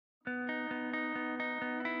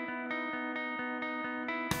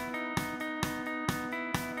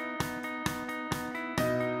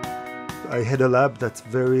I head a lab that's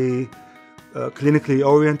very clinically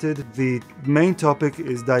oriented. The main topic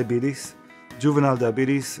is diabetes, juvenile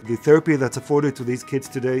diabetes. The therapy that's afforded to these kids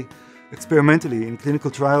today experimentally in clinical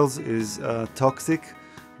trials is toxic.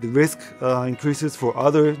 The risk increases for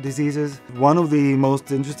other diseases. One of the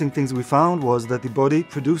most interesting things we found was that the body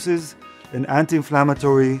produces an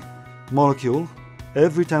anti-inflammatory molecule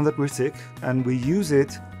every time that we're sick, and we use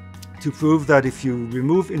it to prove that if you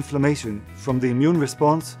remove inflammation from the immune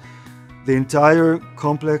response, the entire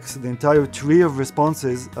complex, the entire tree of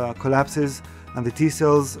responses collapses, and the T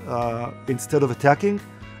cells, instead of attacking,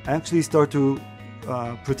 actually start to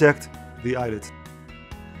protect the islets.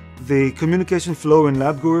 The communication flow in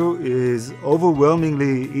Labguru is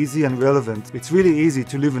overwhelmingly easy and relevant. It's really easy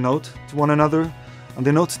to leave a note to one another, and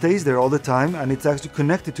the note stays there all the time, and it's actually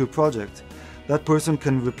connected to a project. That person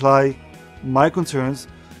can reply my concerns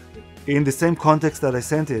in the same context that I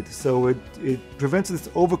sent it, so it prevents this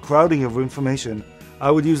overcrowding of information. I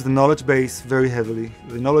would use the knowledge base very heavily.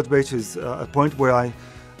 The knowledge base is a point where I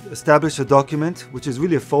establish a document, which is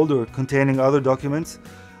really a folder containing other documents,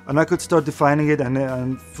 and I could start defining it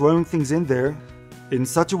and throwing things in there in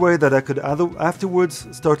such a way that I could afterwards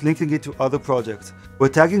start linking it to other projects. A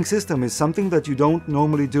tagging system is something that you don't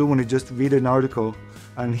normally do when you just read an article,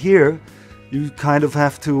 and here you kind of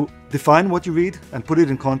have to define what you read and put it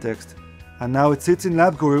in context. And now it sits in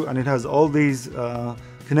Labguru and it has all these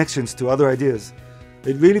connections to other ideas.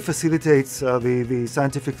 It really facilitates the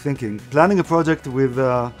scientific thinking. Planning a project with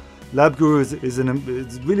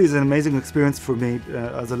Labguru really is an amazing experience for me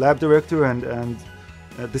as a lab director, and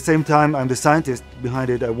at the same time I'm the scientist behind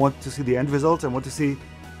it. I want to see the end results. I want to see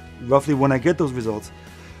roughly when I get those results.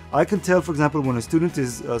 I can tell, for example, when a student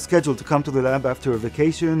is scheduled to come to the lab after a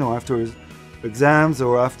vacation or after exams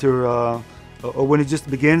or after or when it just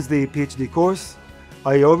begins the PhD course,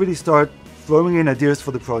 I already start throwing in ideas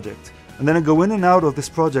for the project. And then I go in and out of this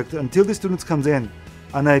project until the student comes in,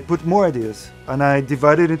 and I put more ideas and I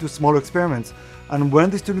divide it into smaller experiments. And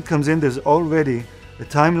when the student comes in, there's already a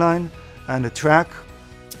timeline and a track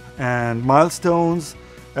and milestones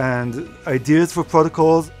and ideas for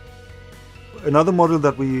protocols. Another model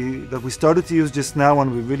that we started to use just now,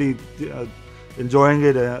 and we're really enjoying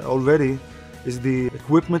it already, is the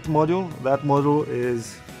equipment module. That module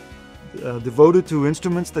is devoted to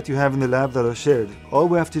instruments that you have in the lab that are shared. All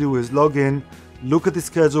we have to do is log in, look at the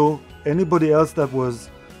schedule. Anybody else that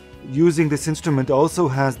was using this instrument also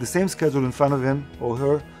has the same schedule in front of him or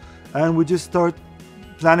her, and we just start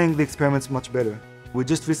planning the experiments much better. We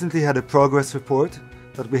just recently had a progress report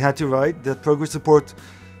that we had to write. That progress report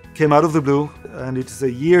came out of the blue, and it's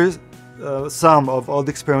a year's sum of all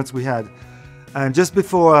the experiments we had. And just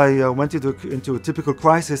before I went into a typical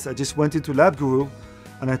crisis, I just went into Labguru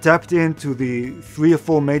and I tapped into the 3 or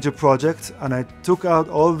 4 major projects, and I took out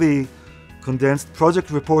all the condensed project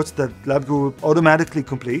reports that Labguru automatically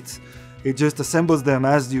completes. It just assembles them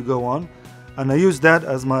as you go on, and I used that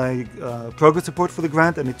as my progress report for the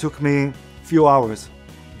grant, and it took me a few hours.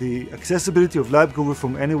 The accessibility of Labguru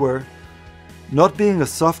from anywhere, not being a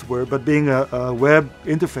software but being a web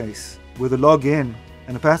interface with a login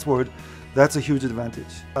and a password, that's a huge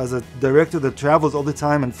advantage. As a director that travels all the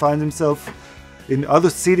time and finds himself in other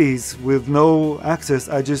cities with no access,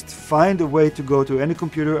 I just find a way to go to any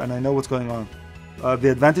computer and I know what's going on. The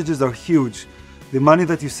advantages are huge. The money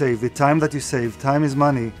that you save, the time that you save, time is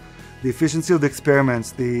money, the efficiency of the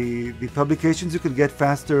experiments, the publications you could get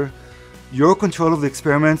faster, your control of the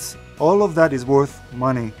experiments, all of that is worth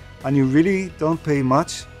money. And you really don't pay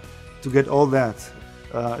much to get all that.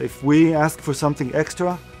 If we ask for something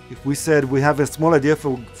extra, if we said we have a small idea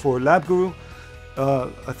for Labguru,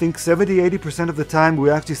 I think 70–80% of the time we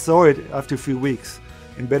actually saw it after a few weeks,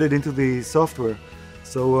 embedded into the software.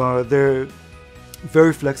 So they're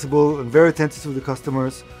very flexible and very attentive to the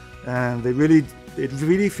customers, and it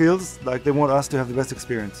really feels like they want us to have the best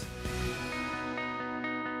experience.